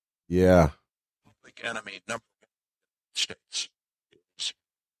Yeah. Public enemy number one states.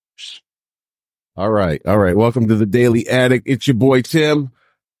 All right. Welcome to the Daily Addict. It's your boy, Tim.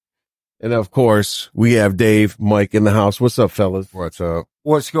 And of course, we have Dave, Mike in the house. What's up, fellas? What's up?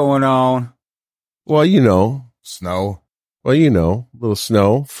 What's going on? Well, you know. Snow? Well, you know, a little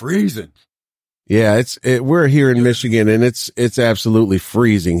snow. Freezing. Yeah, we're here in Michigan and it's absolutely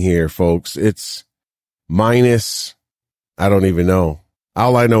freezing here, folks. It's minus, I don't even know.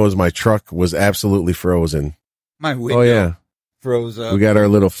 All I know is my truck was absolutely frozen. My window Oh yeah. froze up. We got our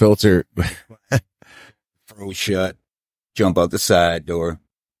little filter. Froze shut. Jump out the side door.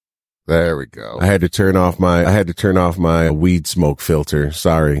 There we go. I had to turn off my weed smoke filter.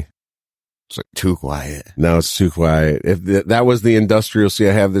 Sorry. It's like too quiet. Now it's too quiet. If that was the industrial, see,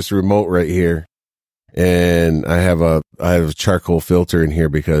 I have this remote right here and I have a charcoal filter in here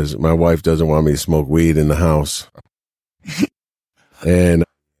because my wife doesn't want me to smoke weed in the house. And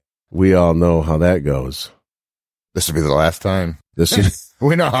we all know how that goes. This will be the last time. This is,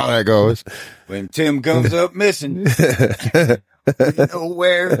 We know how that goes. When Tim comes up missing, we know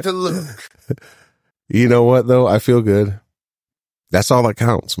where to look. you know what though? I feel good. That's all that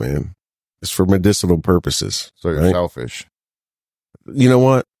counts, man. It's for medicinal purposes. So you're right? selfish. You know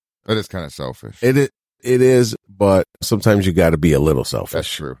what? That is kind of selfish. It is, but sometimes you got to be a little selfish.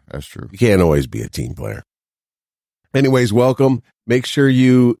 That's true. You can't always be a team player. Anyways, welcome. Make sure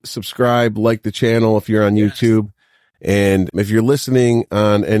you subscribe, like the channel if you're on YouTube. And if you're listening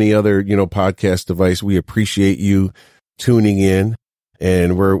on any other, podcast device, we appreciate you tuning in.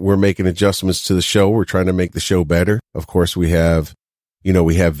 And we're making adjustments to the show. We're trying to make the show better. Of course, we have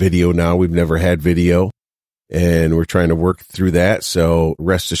video now. We've never had video. And we're trying to work through that. So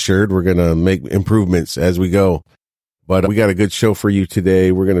rest assured, we're going to make improvements as we go. But we got a good show for you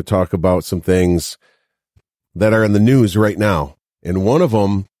today. We're going to talk about some things that are in the news right now. And one of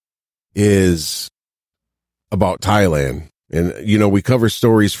them is about Thailand. And, we cover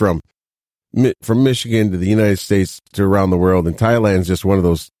stories from Michigan to the United States to around the world. And Thailand's just one of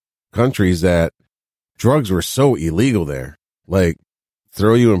those countries that drugs were so illegal there. Like,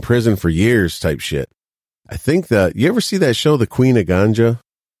 throw you in prison for years type shit. I think you ever see that show, The Queen of Ganja?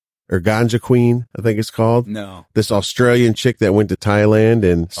 Or Ganja Queen, I think it's called. No. This Australian chick that went to Thailand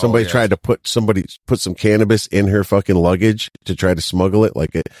and somebody tried to put some cannabis in her fucking luggage to try to smuggle it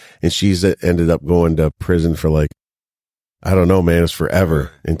and she's ended up going to prison for I don't know, man, it's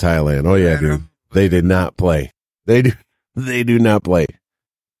forever in Thailand. Oh yeah, dude. They did not play. They do not play.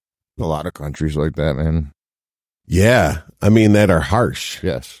 A lot of countries like that, man. Yeah. I mean, that are harsh.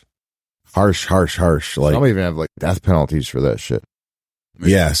 Yes. Harsh. Like, some even have death penalties for that shit.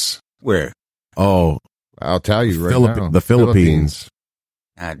 Yes. Where? Oh, I'll tell you right now. The Philippines.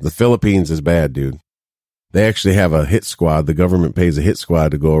 The Philippines is bad, dude. They actually have a hit squad. The government pays a hit squad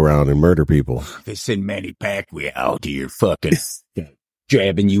to go around and murder people. They send Manny Pacquiao out here fucking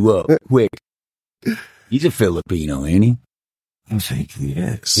jabbing you up quick. He's a Filipino, ain't he? I think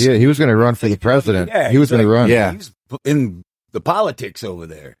yes. Yeah, he was going to run for the president. Yeah, he was going to run. Yeah. He's in the politics over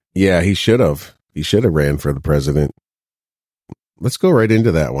there. Yeah, he should have. He should have ran for the president. Let's go right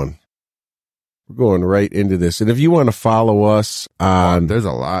into that one. We're going right into this. And if you want to follow us on... There's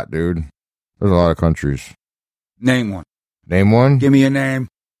a lot, dude. There's a lot of countries. Name one. Name one? Give me a name.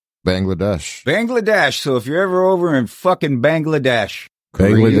 Bangladesh. Bangladesh. So if you're ever over in fucking Bangladesh,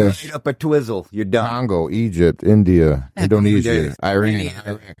 right up a twizzle, you're done. Congo, Egypt, India, Indonesia,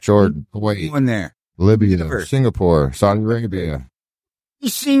 Iran, Jordan, Kuwait, Anyone there? Libya, Singapore, Saudi Arabia. You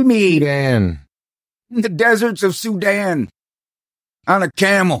see me Sudan, in the deserts of Sudan on a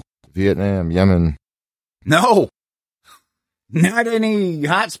camel. Vietnam, Yemen. No. Not any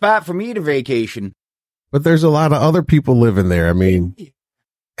hot spot for me to vacation. But there's a lot of other people living there. I mean...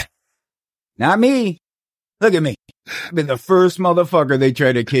 Not me. Look at me. I've been the first motherfucker they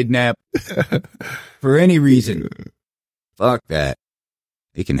try to kidnap for any reason. Fuck that.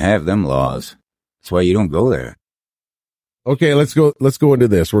 They can have them laws. That's why you don't go there. Okay, let's go into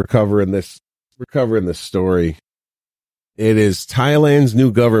this. We're covering this story. It is Thailand's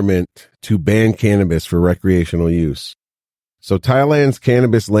new government to ban cannabis for recreational use. So Thailand's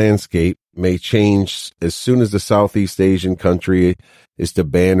cannabis landscape may change as soon as the Southeast Asian country is to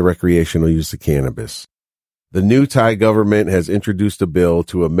ban recreational use of cannabis. The new Thai government has introduced a bill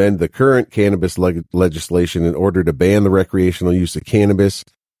to amend the current cannabis legislation in order to ban the recreational use of cannabis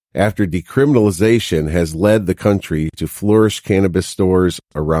after decriminalization has led the country to flourish cannabis stores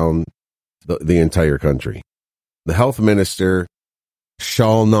around the entire country. The health minister,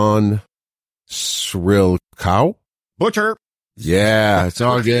 Shalnon Srilkau. Butcher. Yeah, it's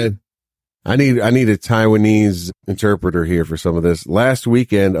all good. I need a Taiwanese interpreter here for some of this. Last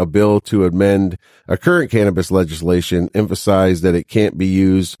weekend, a bill to amend a current cannabis legislation emphasized that it can't be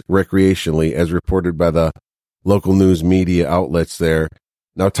used recreationally, as reported by the local news media outlets there.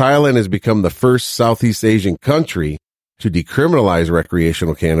 Now, Thailand has become the first Southeast Asian country to decriminalize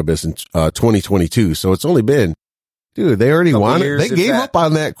recreational cannabis in 2022. So it's only been, dude, they already wanted, they gave up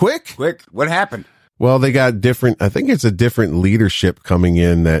on that quick. What happened? Well, they got different, I think it's a different leadership coming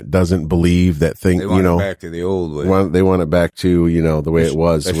in that doesn't believe that thing, They want it back to the old way. they want it back to, the way it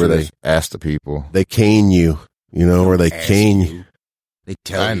was, where they ask the people. They cane you, where they cane you. They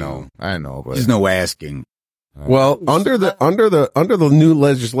tell you. I know, but there's no asking. Well, under the new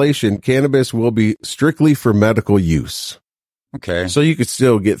legislation, cannabis will be strictly for medical use. Okay. So you could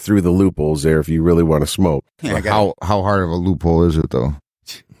still get through the loopholes there if you really want to smoke. Yeah, how hard of a loophole is it though?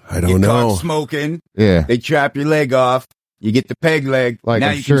 I don't know. Caught smoking. Yeah. They chop your leg off. You get the peg leg. Like,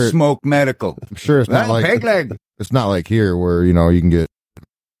 now I'm you sure- can smoke medical. I'm sure it's not like peg leg. it's not like here where you can get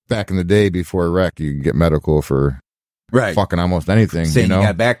back in the day before a wreck you can get medical for Right. fucking almost anything. Saying you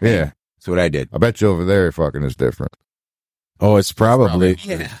got back pain. Yeah. That's what I did. I bet you over there fucking is different. Oh, it's probably,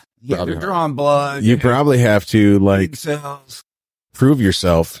 Yeah. Probably They're drawing blood. you probably have to big cells. prove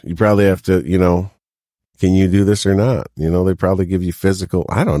yourself. You probably have to, can you do this or not? They probably give you physical.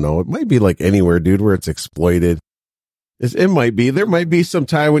 I don't know. It might be like anywhere, dude, where it's exploited. It might be. There might be some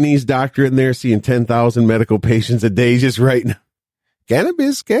Taiwanese doctor in there seeing 10,000 medical patients a day just writing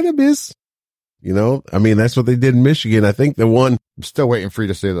cannabis. That's what they did in Michigan. I think the one. I'm still waiting for you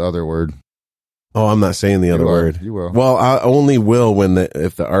to say the other word. Oh, I'm not saying the other word. You will. Well, I only will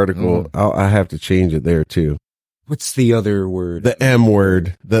if the article, I have to change it there too. What's the other word? The M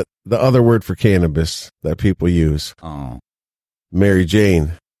word, the other word for cannabis that people use. Oh. Mary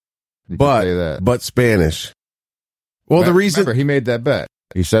Jane. You can say that. But Spanish. Well, the reason. Remember, he made that bet.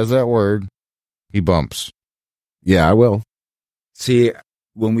 He says that word, he bumps. Yeah, I will. See,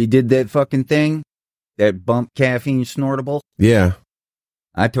 when we did that fucking thing, that bump caffeine snortable, Yeah.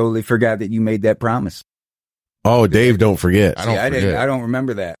 I totally forgot that you made that promise. Oh, Dave, don't forget. I don't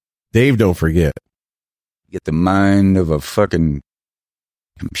remember that. Dave, don't forget. Get the mind of a fucking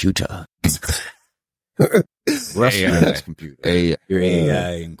computer. Russian computer. Your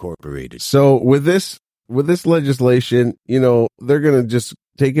AI incorporated. So with this legislation, they're going to just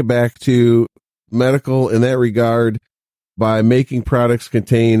take it back to medical in that regard by making products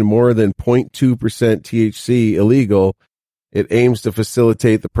contain more than 0.2% THC illegal. It aims to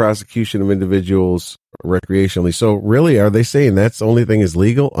facilitate the prosecution of individuals recreationally. So really, are they saying that's the only thing is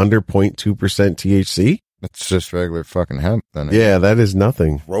legal under 0.2% THC? That's just regular fucking hemp then. Yeah, that is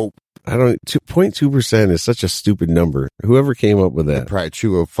nothing. Rope. 0.2% is such a stupid number. Whoever came up with You'd that. probably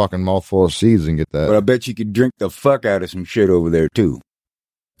chew a fucking mouthful of seeds and get that. But I bet you could drink the fuck out of some shit over there, too.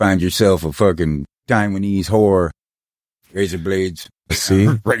 Find yourself a fucking Taiwanese whore. Razor blades. See?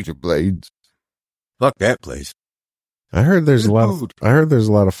 Razor blades. Fuck that place. I heard there's Good a lot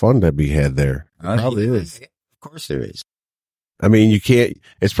food. of fun to be had there. Probably is. Of course there is. I mean,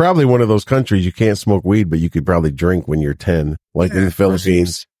 it's probably one of those countries you can't smoke weed, but you could probably drink when you're 10, like in the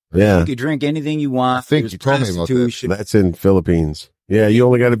Philippines. Yeah. You can drink anything you want. I think There's you told me about that. prostitution. That's in Philippines. Yeah. You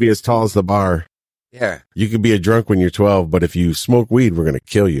only got to be as tall as the bar. Yeah. You could be a drunk when you're 12, but if you smoke weed, we're going to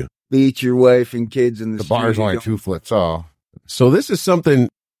kill you. Beat your wife and kids in the The bar's street. only 2 foot tall. So this is something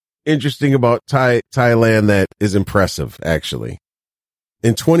interesting about Thailand that is impressive, actually.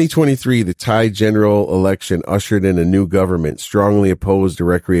 In 2023, the Thai general election ushered in a new government strongly opposed to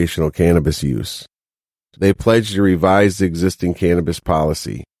recreational cannabis use. They pledged to revise the existing cannabis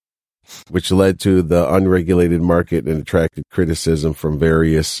policy, which led to the unregulated market and attracted criticism from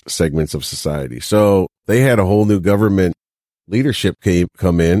various segments of society. So they had a whole new government leadership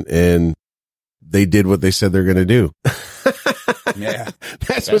come in and they did what they said they're going to do. Yeah.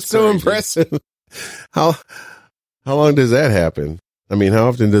 That's what's so crazy. impressive. How long does that happen? I mean, how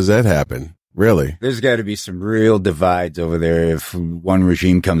often does that happen? Really? There's got to be some real divides over there if one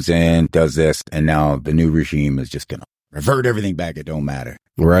regime comes in, does this, and now the new regime is just going to revert everything back. It don't matter.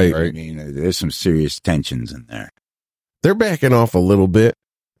 Right. I mean, there's some serious tensions in there. They're backing off a little bit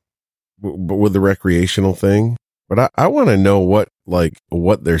with the recreational thing, but I want to know what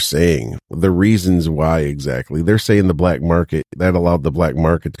they're saying, the reasons why exactly. They're saying the black market, that allowed the black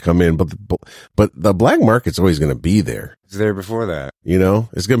market to come in, but the black market's always going to be there. It's there before that.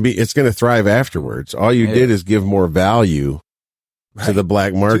 It's going to thrive afterwards. All you did is give more value to the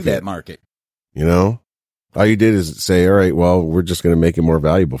black market. To that market. All you did is say, all right, well, we're just going to make it more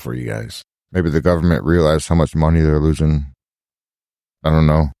valuable for you guys. Maybe the government realized how much money they're losing. I don't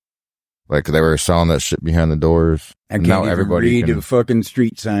know. Like they were selling that shit behind the doors. I And can't even read the fucking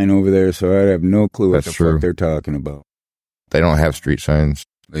street sign over there, so I have no clue what That's the true. fuck they're talking about. They don't have street signs.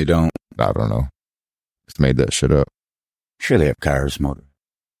 They don't. I don't know. Just made that shit up. Sure, they have cars, motor.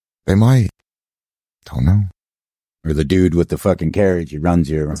 They might. Don't know. Or the dude with the fucking carriage, he runs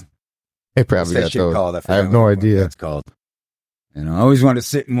you around. They What's probably that got shit those. called? I forgot have what no the fuck idea. that's called. And I always want to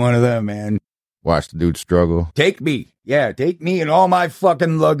sit in one of them, man. Watch the dude struggle. Take me. Yeah, take me and all my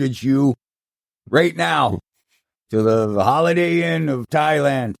fucking luggage, you. Right now. To the Holiday Inn of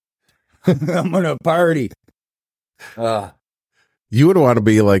Thailand. I'm going to party. You would want to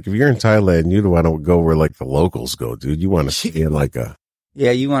be like, if you're in Thailand, you'd want to go where like the locals go, dude. You want to stay in like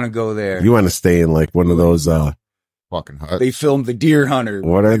Yeah, you want to go there. you want to stay in like one of those, Fucking hut. They filmed The Deer Hunter.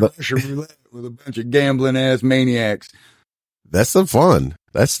 What are the- Russian roulette with a bunch of gambling ass maniacs. that's the fun.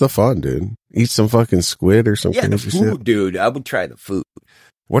 That's the fun, dude. Eat some fucking squid or some Yeah, the crazy shit. food, dude. I would try the food.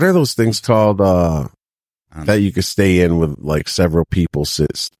 What are those things called, that you could stay in with like several people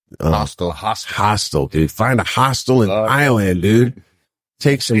Hostel. hostel, dude. Find a hostel in Oh, Thailand, dude.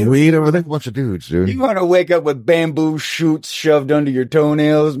 Take some weed over there. A bunch of dudes, dude. You want to wake up with bamboo shoots shoved under your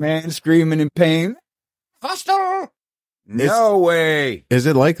toenails, man, screaming in pain? Hostile! No way. Is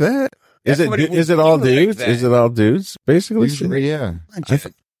it like that? Is That's what it is would it all feel like dudes? that. Is it all dudes? Basically, Usually, yeah.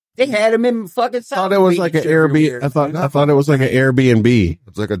 They had him in fucking I thought it was like an Airbnb. I thought it was like an Airbnb.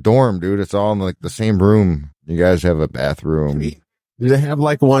 It's like a dorm, dude. It's all in like the same room. You guys have a bathroom. Do they have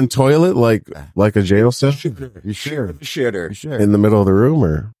like one toilet, like a jail cell You sure? Shitter. You sure? in the middle of the room,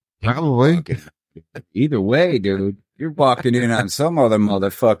 or Probably. Either way, dude. You're walking in on some other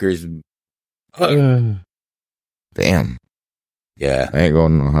motherfuckers. Damn. Yeah. I ain't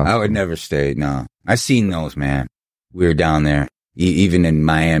going to no I hospital. would never stay. No. I seen those, man. We were down there. Even in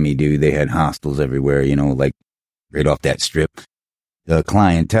Miami, dude, they had hostels everywhere, you know, like right off that strip. The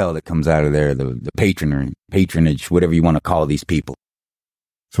clientele that comes out of there, the patronage, whatever you want to call these people.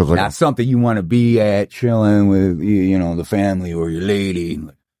 So it's like Not something you want to be at chilling with, you know, the family or your lady.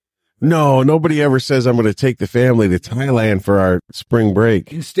 no, nobody ever says I'm going to take the family to Thailand for our spring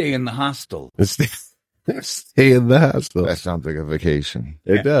break. You stay in the hostel. Stay in the hostel. that sounds like a vacation.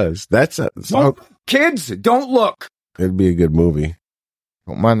 It does. Kids, don't look. It'd be a good movie.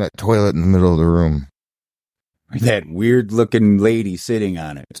 Don't mind that toilet in the middle of the room. That weird looking lady sitting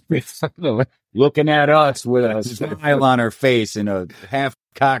on it. Looking at us with a smile on her face and a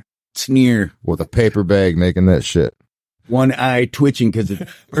half-cocked sneer. With a paper bag making that shit. One eye twitching because it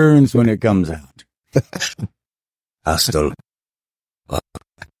burns when it comes out. Hostel.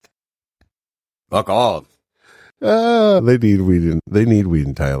 Fuck off. They need weed in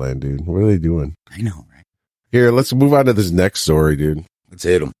Thailand, dude. What are they doing? I know, right? Here, let's move on to this next story, dude. Let's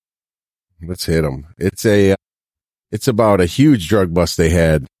hit them. Let's hit them. It's about a huge drug bust they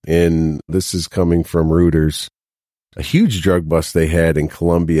had this is coming from Reuters. A huge drug bust they had in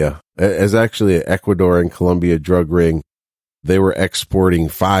Colombia. As actually an Ecuador and Colombia drug ring. They were exporting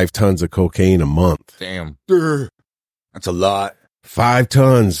 5 tons of cocaine a month. Damn. That's a lot. 5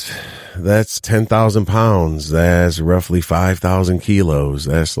 tons. That's 10,000 pounds. That's roughly 5,000 kilos.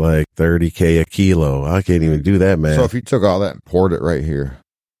 That's like 30K a kilo. I can't even do that, man. So if you took all that and poured it right here.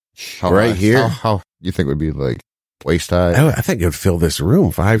 Right here? How you think it would be like waist high? I think it would fill this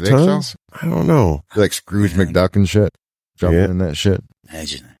room. 5 You think so? tons? I don't know. Like Scrooge McDuck and shit. Jumping Yeah. in that shit.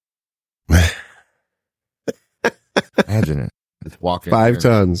 Imagine Imagine it. Just walking. 5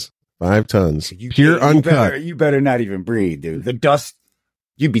 tons. 5 tons. Pure uncut. You better not even breathe, dude. The dust,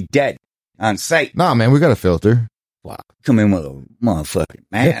 you'd be dead on sight. Nah, man, we got a filter. Wow. Come in with a motherfucking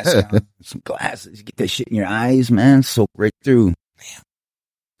mask on, some glasses. You get that shit in your eyes, man. Soak right through. Damn.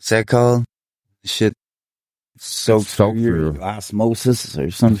 What's that called? Shit soaks Soak through your through. osmosis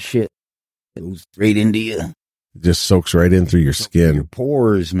or some shit. It goes straight into you. Just soaks right in through your Your skin.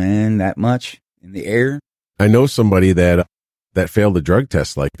 pores, man. That much in the air. I know somebody that failed a drug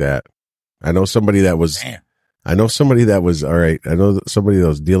test like that. I know somebody that was, Damn. all right. I know somebody that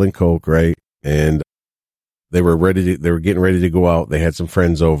was dealing coke, right? And they were getting ready to go out. They had some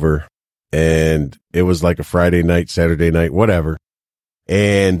friends over and it was like a Friday night, Saturday night, whatever.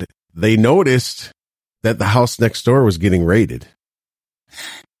 And they noticed that the house next door was getting raided.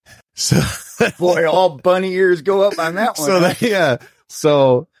 So, Boy, all bunny ears go up on that one.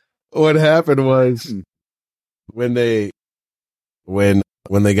 So what happened was when they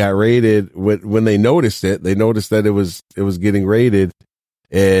got raided, when they noticed that it was getting raided,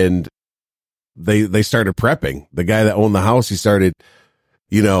 and they started prepping. The guy that owned the house, he started,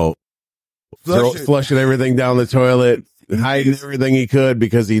 flushing everything down the toilet, hiding everything he could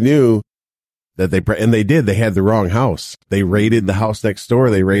because he knew and they did. They had the wrong house. They raided the house next door.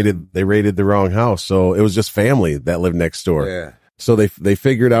 They raided the wrong house. So it was just family that lived next door. Yeah. So they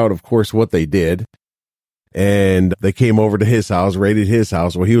figured out, of course, what they did. And they came over to his house, raided his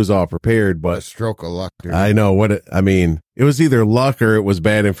house. Well, he was all prepared, but A stroke of luck, dude. I know it was either luck or it was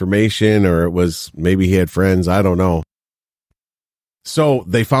bad information or it was maybe he had friends. I don't know. So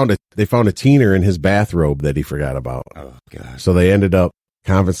they found a teener in his bathrobe that he forgot about. Oh, God. So they ended up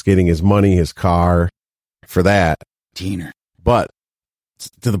confiscating his money, his car for that. Teener. But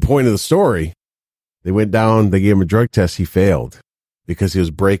to the point of the story, they went down, they gave him a drug test. He failed because he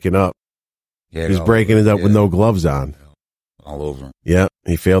was breaking up. Yeah, He was breaking it up with no gloves on. All over him. Yeah.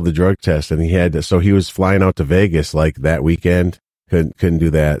 He failed the drug test and so he was flying out to Vegas like that weekend. Couldn't do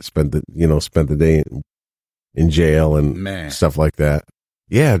that. Spent the day in jail and stuff like that.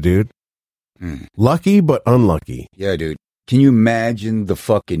 Yeah, dude. Lucky, but unlucky. Yeah, dude. Can you imagine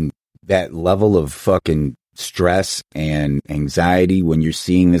that level of fucking stress and anxiety when you're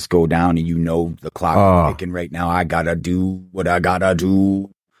seeing this go down and you know the clock is ticking right now? I gotta do what I gotta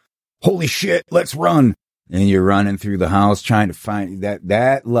do. Holy shit, let's run. And you're running through the house trying to find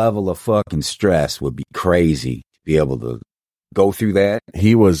that level of fucking stress would be crazy to be able to go through that.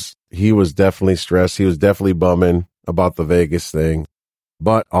 He was definitely stressed. He was definitely bumming about the Vegas thing.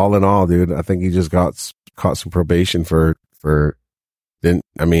 But all in all, dude, I think he just caught some probation I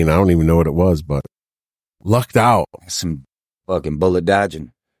don't even know what it was, but lucked out. Some fucking bullet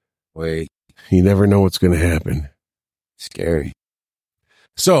dodging. Wait. You never know what's going to happen. Scary.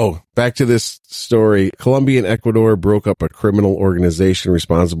 So back to this story. Colombia and Ecuador broke up a criminal organization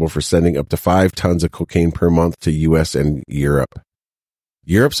responsible for sending up to 5 tons of cocaine per month to U.S. and Europe.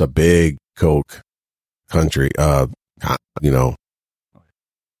 Europe's a big coke country.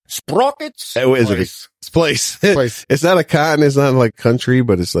 Sprockets. It's place. It's not a continent. It's not like country,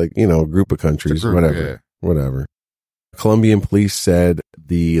 but it's like, a group of countries, whatever. Colombian police said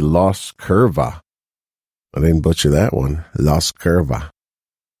the Los Curva. I didn't butcher that one. Los Curva.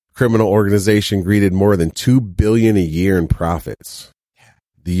 Criminal organization greeted more than $2 billion a year in profits.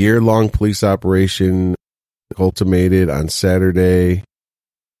 The year-long police operation culminated on Saturday.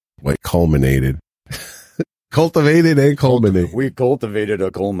 Culminated. Cultivated and culminated. We cultivated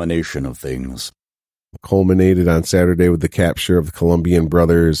a culmination of things. Culminated on Saturday with the capture of the Colombian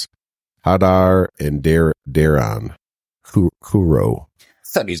brothers Hadar and Daron Curo. I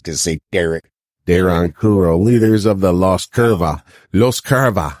thought he was going to say Derek. Daron Curo, leaders of the Los Curva.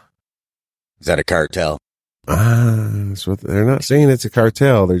 Is that a cartel? That's what they're not saying. It's a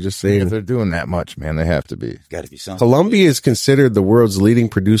cartel. They're just saying If they're doing that much, man, they have to be. Got to be something. Colombia is considered the world's leading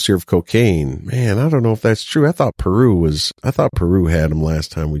producer of cocaine. Man, I don't know if that's true. I thought Peru had them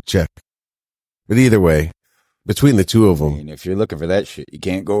last time we checked. But either way, between the two of them, And if you're looking for that shit, you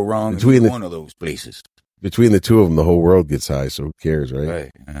can't go wrong Between in the- one of those places. between the two of them, the whole world gets high. So who cares, right?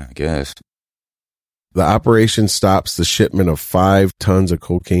 Right, I guess. The operation stops the shipment of 5 tons of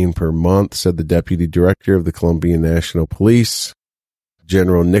cocaine per month, said the deputy director of the Colombian National Police,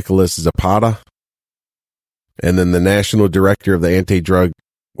 General Nicolas Zapata. And then the national director of the anti-drug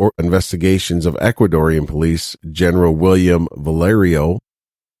investigations of Ecuadorian police, General William Valerio,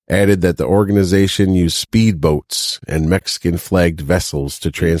 added that the organization used speedboats and Mexican-flagged vessels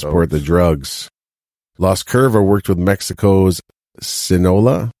to transport the drugs. Los Curva worked with Mexico's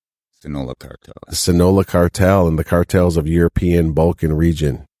Sinaloa cartel. the Sinaloa cartel and the cartels of European Balkan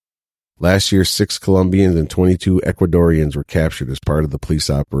region. Last year, 6 Colombians and 22 Ecuadorians were captured as part of the police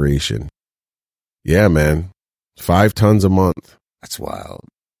operation. Yeah, man. 5 tons a month. That's wild.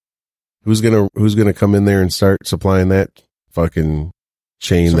 Who's gonna come in there and start supplying that fucking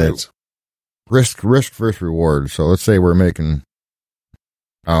chain? So That's Risk versus reward. So let's say we're making,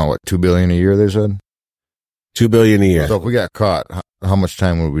 $2 billion a year, they said? $2 billion a year. So if we got caught, how much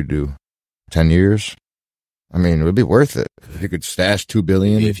time would we do? 10 years? I mean, it would be worth it. If you could stash $2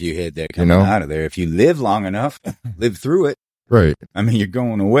 billion. If you had that coming out of there, if you live long enough, live through it. Right. I mean, you're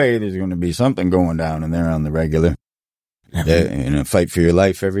going away. There's going to be something going down in there on the regular. In a fight for your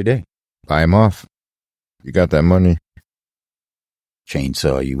life every day. Buy them off. You got that money.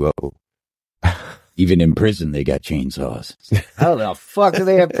 Chainsaw you up. Even in prison, they got chainsaws. How the fuck do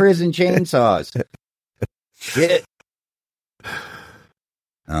they have prison chainsaws? Shit.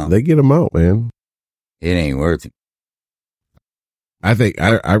 Oh, They get them out, man. it ain't worth it. I think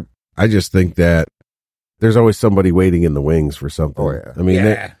I just think that there's always somebody waiting in the wings for something. Oh, yeah. I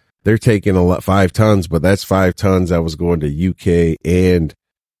mean, they're taking 5 tons, but that's 5 tons that was going to UK and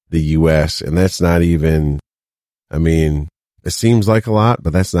the US, and that's not even. I mean, it seems like a lot,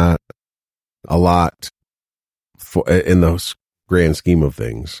 but that's not a lot in the grand scheme of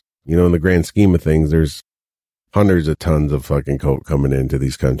things. You know, in the grand scheme of things, there's hundreds of tons of fucking coke coming into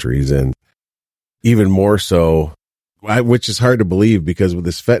these countries. And even more so, which is hard to believe because with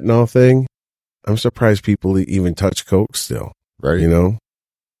this fentanyl thing, I'm surprised people even touch coke still. Right. You know,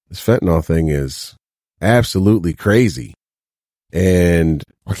 this fentanyl thing is absolutely crazy. And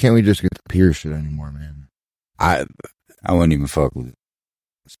why can't we just get the pure shit anymore, man? I wouldn't even fuck with it,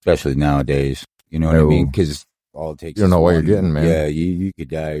 especially nowadays. You know what I mean? Because all it takes. You don't know what you're one. getting, man. Yeah, you could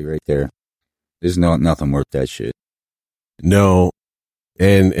die right there. There's nothing worth that shit. No,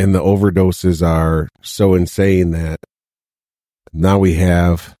 and the overdoses are so insane that now we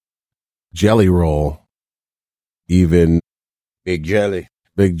have Jelly Roll, even Big Jelly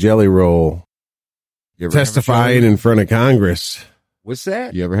Roll, testifying in front of Congress. What's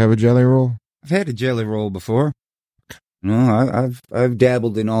that? You ever have a jelly roll? I've had a Jelly Roll before. No, I've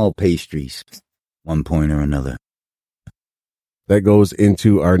dabbled in all pastries, one point or another. That goes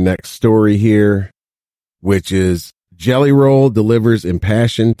into our next story here, which is Jelly Roll delivers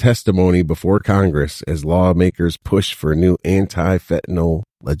impassioned testimony before Congress as lawmakers push for new anti-fentanyl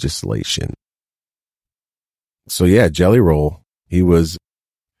legislation. So yeah, Jelly Roll,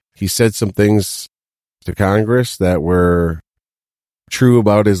 he said some things to Congress that were true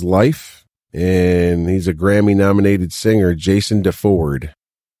about his life, and he's a Grammy-nominated singer. Jason DeFord,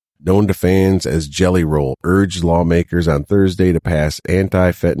 known to fans as Jelly Roll, urged lawmakers on Thursday to pass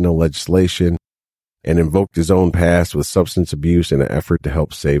anti-fentanyl legislation and invoked his own past with substance abuse in an effort to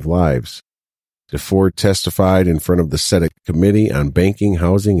help save lives. DeFord testified in front of the Senate Committee on Banking,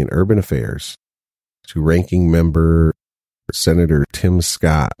 Housing, and Urban Affairs to Ranking Member Senator Tim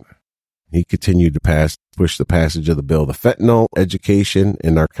Scott. He continued to push the passage of the bill, the Fentanyl Education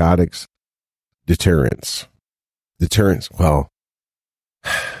and Narcotics Deterrence. Well,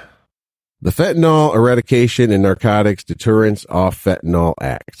 the Fentanyl Eradication and Narcotics Deterrence Off Fentanyl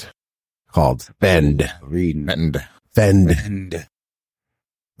Act, called FEND. FEND.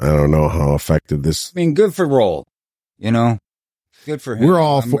 I don't know how effective this. I mean, good for Roll, you know. Good for him. We're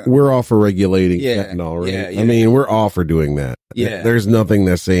all for regulating fentanyl, right? Yeah. I mean, we're all for doing that. Yeah. There's nothing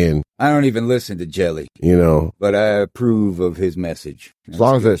that's saying, I don't even listen to Jelly, you know, but I approve of his message. As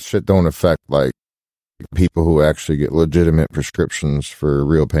long as that shit don't affect like people who actually get legitimate prescriptions for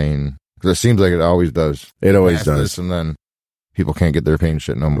real pain, because it seems like it always does. It always does, and then people can't get their pain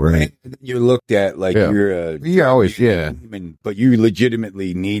shit no more. Right. You're looked at like you're human, but you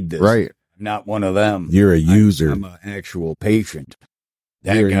legitimately need this. Right. Not one of them. You're a user. I'm an actual patient.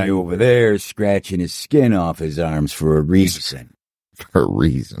 That guy over there is scratching his skin off his arms for a reason. For a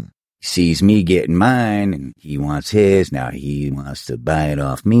reason. Sees me getting mine, and he wants his. Now he wants to buy it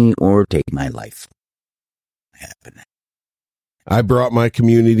off me or take my life. Happening. I brought my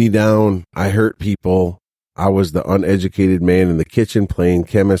community down. I hurt people. I was the uneducated man in the kitchen playing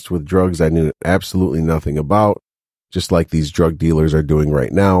chemist with drugs I knew absolutely nothing about, just like these drug dealers are doing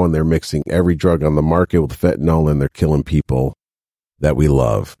right now, and they're mixing every drug on the market with fentanyl, and they're killing people that we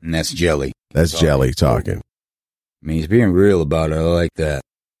love. And that's Jelly. That's Jelly talking. I mean, he's being real about it. I like that.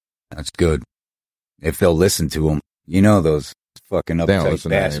 That's good. If they'll listen to him. You know those fucking uptight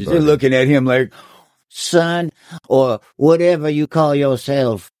bastards. They're looking at him like, son, or whatever you call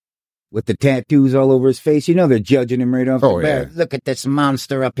yourself. With the tattoos all over his face. You know they're judging him right off the bat. Yeah. Look at this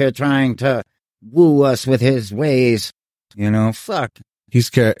monster up here trying to woo us with his ways. You know, fuck. He's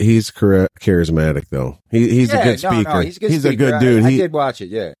charismatic though. He's a good speaker. No, he's a good dude. I did watch it.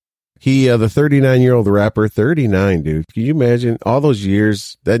 Yeah. He the 39-year-old rapper, 39, dude. Can you imagine all those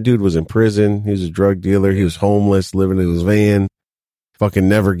years? That dude was in prison. He was a drug dealer. He was homeless, living in his van. Fucking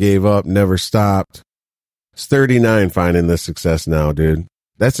never gave up, never stopped. He's 39, finding this success now, dude.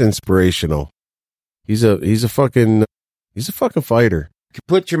 That's inspirational. He's a fucking fighter. You can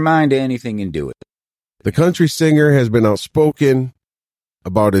put your mind to anything and do it. The country singer has been outspoken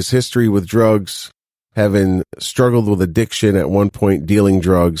about his history with drugs, having struggled with addiction at one point, dealing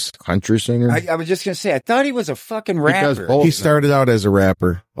drugs. Country singer? I was just going to say, I thought he was a fucking rapper. He started out as a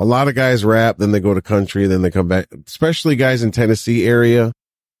rapper. A lot of guys rap, then they go to country, then they come back, especially guys in Tennessee area.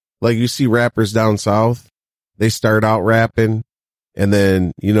 Like you see rappers down south, they start out rapping. And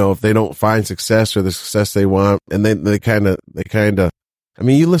then, you know, if they don't find success or the success they want, and then they kind of, I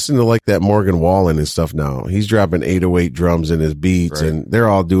mean, you listen to like that Morgan Wallen and stuff now. He's dropping 808 drums in his beats, right. And they're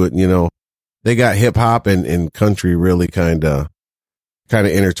all doing, you know, they got hip hop and country really kind of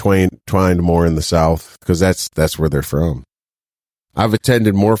intertwined more in the South because that's where they're from. I've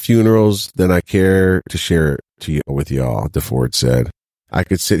attended more funerals than I care to share with y'all, DeFord said. I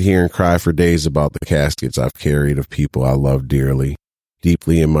could sit here and cry for days about the caskets I've carried of people I love dearly,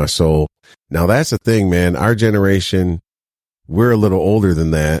 deeply in my soul. Now that's the thing, man. Our generation, we're a little older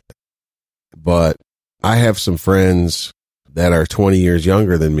than that, but I have some friends that are 20 years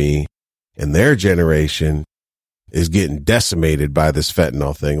younger than me, and their generation is getting decimated by this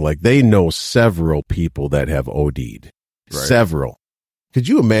fentanyl thing. Like, they know several people that have OD'd. Right. Several. Could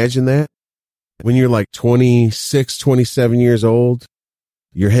you imagine that? When you're like 26, 27 years old,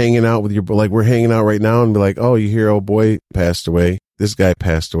 you're hanging out with like, we're hanging out right now and be like, oh, you hear, oh boy passed away. This guy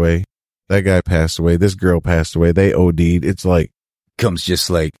passed away. That guy passed away. This girl passed away. They OD'd. It's like, comes just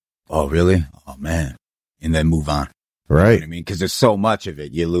like, oh, really? Oh, man. And then move on. Right. You know what I mean? Because there's so much of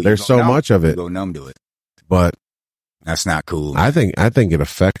it. There's so much of it. You go numb to it. But that's not cool. I think it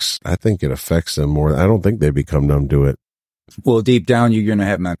affects them more. I don't think they become numb to it. Well, deep down, you're going to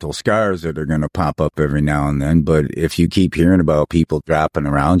have mental scars that are going to pop up every now and then. But if you keep hearing about people dropping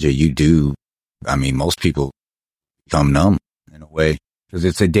around you, you do. I mean, most people become numb in a way because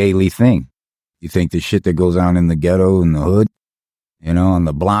it's a daily thing. You think the shit that goes on in the ghetto, in the hood, you know, on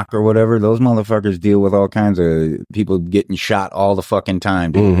the block or whatever, those motherfuckers deal with all kinds of people getting shot all the fucking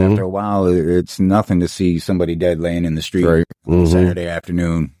time. Dude. Mm-hmm. After a while, it's nothing to see somebody dead laying in the street right. on Saturday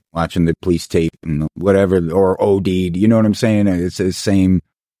afternoon. Watching the police tape and whatever, or OD'd, you know what I'm saying? It's the same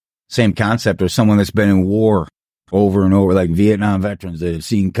concept, or someone that's been in war over and over, like Vietnam veterans that have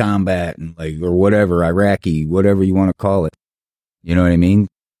seen combat and like, or whatever, Iraqi, whatever you want to call it. You know what I mean?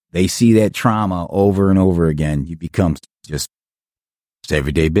 They see that trauma over and over again. You become just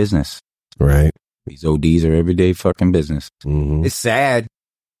everyday business. Right. These ODs are everyday fucking business. Mm-hmm. It's sad.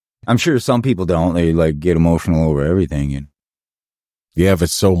 I'm sure some people don't. They like get emotional over everything and. Yeah, if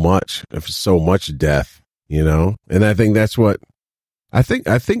it's so much death, you know, and I think that's what I think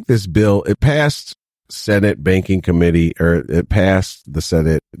this bill, it passed Senate Banking Committee, or it passed the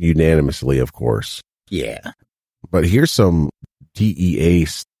Senate unanimously, of course. Yeah. But here's some DEA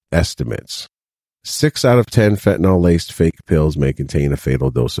estimates. 6 out of 10 fentanyl-laced fake pills may contain a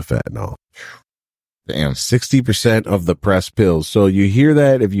fatal dose of fentanyl. Damn. 60% of the pressed pills. So you hear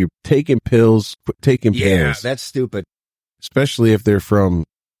that if you're taking pills, quit taking pills. Yeah, that's stupid. Especially if they're from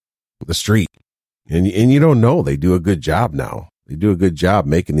the street. And you don't know. They do a good job now. They do a good job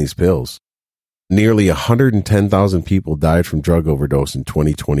making these pills. Nearly 110,000 people died from drug overdose in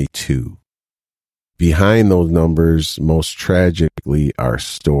 2022. Behind those numbers, most tragically, are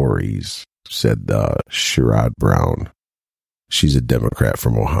stories, said Sherrod Brown. She's a Democrat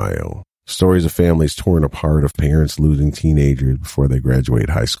from Ohio. Stories of families torn apart, of parents losing teenagers before they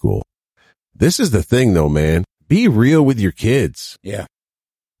graduate high school. This is the thing, though, man. Be real with your kids. Yeah.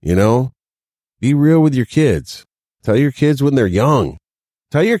 You know, be real with your kids. Tell your kids when they're young.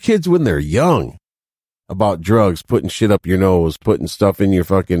 Tell your kids when they're young about drugs, putting shit up your nose, putting stuff in your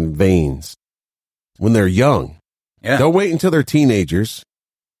fucking veins. When they're young. Yeah. Don't wait until they're teenagers.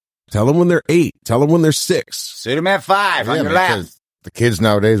 Tell them when they're 8. Tell them when they're 6. Sit them at 5 on your lap. The kids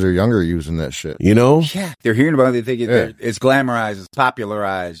nowadays are younger using that shit. You know? Yeah. They're hearing about it. They think it's glamorized. It's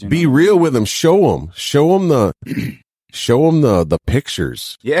popularized. You know? Be real with them. Show them the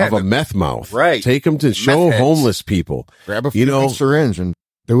pictures of a meth mouth. Right. Take them to show homeless people. Grab a syringe and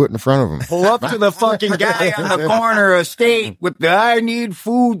do it in front of them. Pull up to the fucking guy on the corner of State with the I need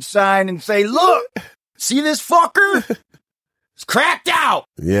food sign and say, look, see this fucker? It's cracked out.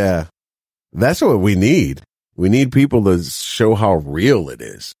 Yeah. That's what we need. We need people to show how real it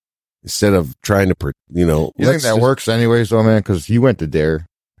is instead of trying to, you know. You think that works anyways, though, man? Because you went to DARE.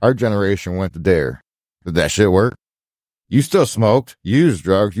 Our generation went to DARE. Did that shit work? You still smoked. You used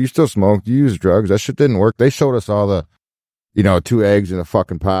drugs. You still smoked. You used drugs. That shit didn't work. They showed us all the, 2 eggs in a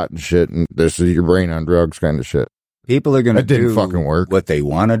fucking pot and shit, and this is your brain on drugs kind of shit. People are going to do fucking work. What they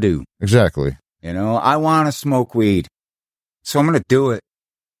want to do. Exactly. I want to smoke weed, so I'm going to do it.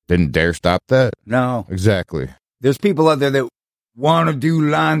 Didn't DARE stop that? No. Exactly. There's people out there that want to do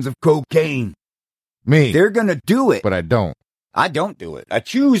lines of cocaine. Me. They're going to do it. But I don't. I don't do it. I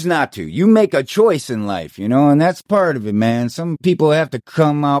choose not to. You make a choice in life, and that's part of it, man. Some people have to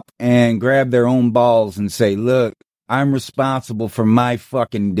come up and grab their own balls and say, look, I'm responsible for my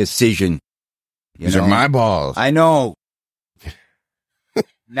fucking decision. These are my balls. I know.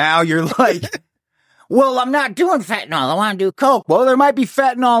 Now you're like, well, I'm not doing fentanyl. I want to do coke. Well, there might be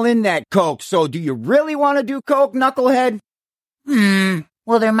fentanyl in that coke. So do you really want to do coke, knucklehead?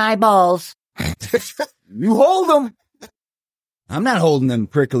 Well, they're my balls. You hold them. I'm not holding them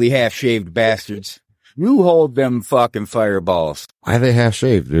prickly half-shaved bastards. You hold them fucking fireballs. Why are they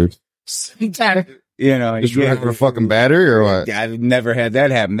half-shaved, dude? Just for a fucking battery or what? I've never had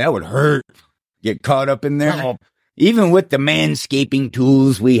that happen. That would hurt. Get caught up in there. No. Even with the manscaping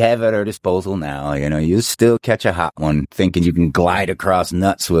tools we have at our disposal now, you still catch a hot one thinking you can glide across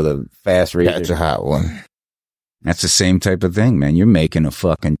nuts with a fast razor. Catch a hot one. That's the same type of thing, man. You're making a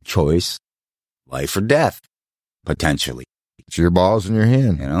fucking choice, life or death, potentially. It's your balls in your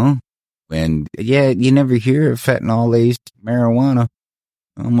hand. You know? And yeah, you never hear of fentanyl-laced marijuana.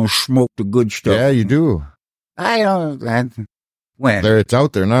 I'm gonna smoke the good stuff. Yeah, you do. I don't. When? It's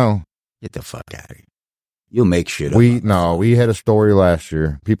out there now. Get the fuck out of here. You'll make shit up. We had a story last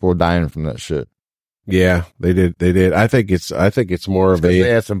year. People were dying from that shit. Yeah, they did. I think it's more of They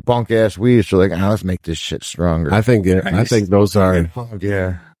a. had some punk ass weed, so like, let's make this shit stronger. I think those are.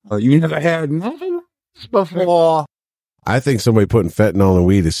 Yeah. Oh, you never had nothing before. I think somebody putting fentanyl in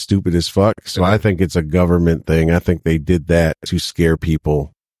weed is stupid as fuck. So I think it's a government thing. I think they did that to scare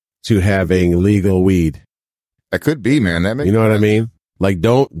people to having legal weed. That could be, man. That makes You know what I mean? Like,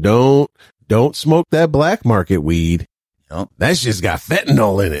 don't smoke that black market weed. Yep. That's just got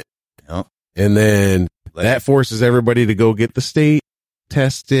fentanyl in it. Yep. And then that forces everybody to go get the state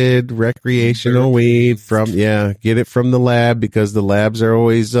tested recreational weed get it from the lab, because the labs are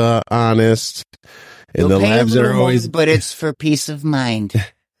always honest. And the labs are always, but it's for peace of mind.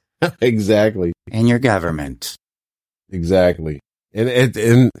 Exactly. And your government. Exactly.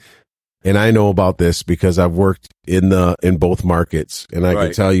 And I know about this because I've worked in both markets, and I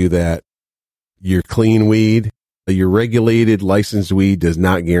can tell you that your clean weed, your regulated licensed weed does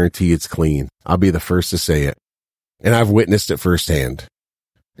not guarantee it's clean. I'll be the first to say it. And I've witnessed it firsthand.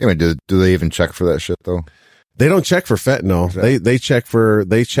 I mean, do they even check for that shit though? They don't check for fentanyl. They check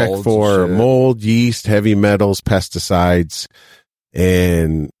for mold, yeast, heavy metals, pesticides,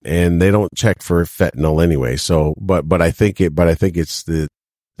 and they don't check for fentanyl anyway. So, but I think it's the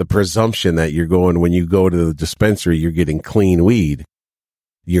presumption that when you go to the dispensary, you're getting clean weed.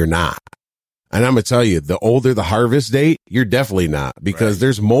 You're not. And I'm going to tell you, the older the harvest date, you're definitely not, because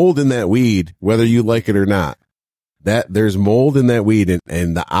there's mold in that weed, whether you like it or not. That there's mold in that weed,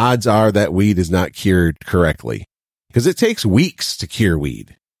 and the odds are that weed is not cured correctly, because it takes weeks to cure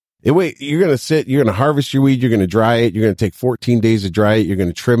weed. You're going to harvest your weed, you're going to dry it, you're going to take 14 days to dry it, you're going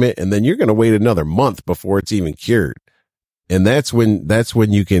to trim it, and then you're going to wait another month before it's even cured. And that's when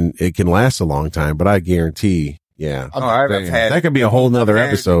it can last a long time. But I guarantee, I've had that could be a whole nother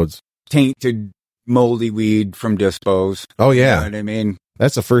episodes. Tainted, moldy weed from dispos. Oh yeah. You know what I mean?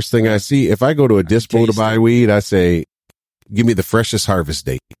 That's the first thing I see. If I go to a dispo to buy weed, I say, give me the freshest harvest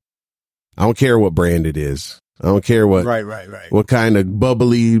date. I don't care what brand it is. I don't care what what kind of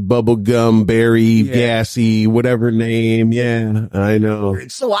bubbly, bubble gum, berry, gassy, whatever name. Yeah, I know.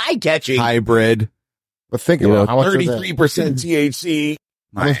 It's so eye-catching. Hybrid. But think about how much 33% THC.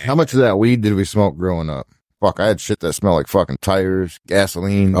 How much of that weed did we smoke growing up? Fuck, I had shit that smelled like fucking tires,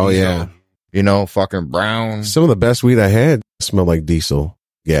 gasoline. Oh yeah. Fucking brown. Some of the best weed I had smelled like diesel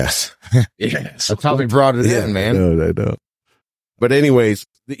gas. Yes. That's how we brought it in, man. I know. But anyways,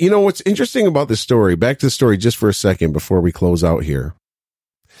 what's interesting about this story, back to the story just for a second before we close out here.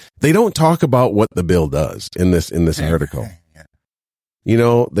 They don't talk about what the bill does in this article.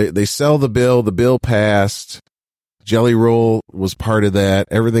 They sell the bill passed. Jelly Roll was part of that.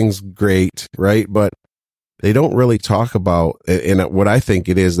 Everything's great, right? But they don't really talk about, and what I think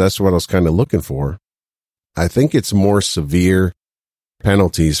it is, that's what I was kind of looking for. I think it's more severe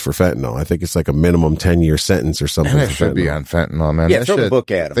penalties for fentanyl. I think it's like a minimum 10-year sentence or something. That should be on fentanyl, man. Yeah, throw the book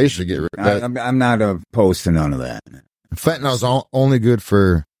at them. They should get rid of that. I'm not opposed to none of that. Fentanyl's only good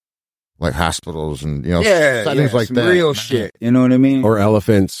for like hospitals and, settings like that. Real shit. You know what I mean? Or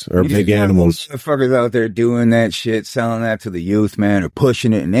elephants or big animals. Motherfuckers out there doing that shit, selling that to the youth, man, or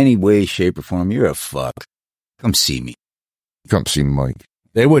pushing it in any way, shape, or form. You're a fuck. Come see me. Come see Mike.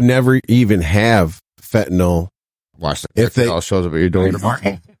 They would never even have fentanyl. Watch that. If they all shows up what you're doing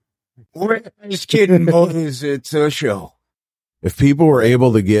tomorrow. We're just kidding, boys. It's a show. If people were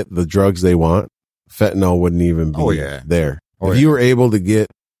able to get the drugs they want, fentanyl wouldn't even be there. If you were able to get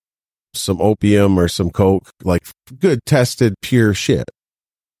some opium or some coke, like good tested pure shit,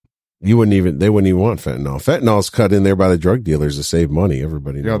 they wouldn't even want fentanyl. Fentanyl's cut in there by the drug dealers to save money.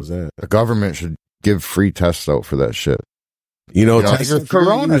 Everybody knows that. The government should give free tests out for that shit.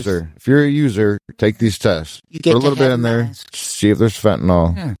 If you're a user, take these tests. Put a little bit in there, see if there's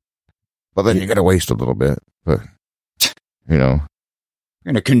fentanyl. Yeah. But then you're going to waste a little bit. But, going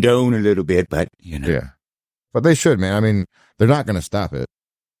to condone a little bit, but, Yeah. But they should, man. I mean, they're not going to stop it.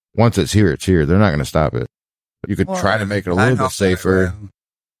 Once it's here, it's here. They're not going to stop it. You could try to make it a little bit safer.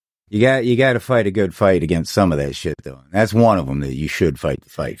 You got to fight a good fight against some of that shit, though. That's one of them that you should fight the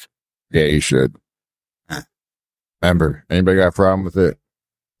fight. Yeah, you should. Remember, anybody got a problem with it?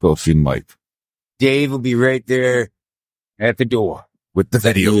 Go see Mike. Dave will be right there at the door with the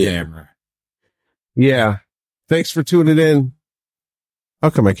video camera. Yeah. Thanks for tuning in.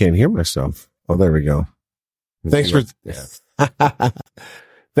 How come I can't hear myself? Oh, there we go. Thanks for Yeah.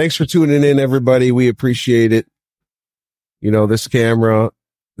 thanks for tuning in, everybody. We appreciate it. You know, this camera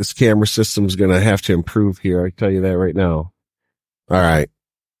system is going to have to improve here. I tell you that right now. All right.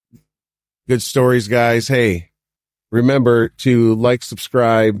 Good stories, guys. Hey, remember to like,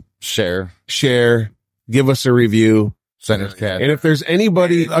 subscribe, Share. give us a review. Send us cat. And if there's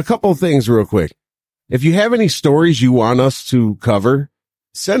anybody, a couple things real quick. If you have any stories you want us to cover,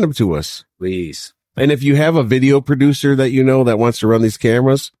 send them to us. Please. And if you have a video producer that you know that wants to run these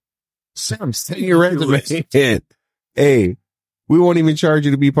cameras, send your resume in. Hey, we won't even charge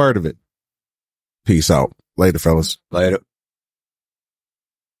you to be part of it. Peace out. Later, fellas. Later.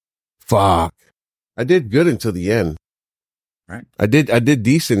 Fuck. I did good until the end. Right. I did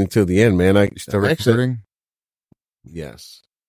decent until the end, man. Still recording? Yes.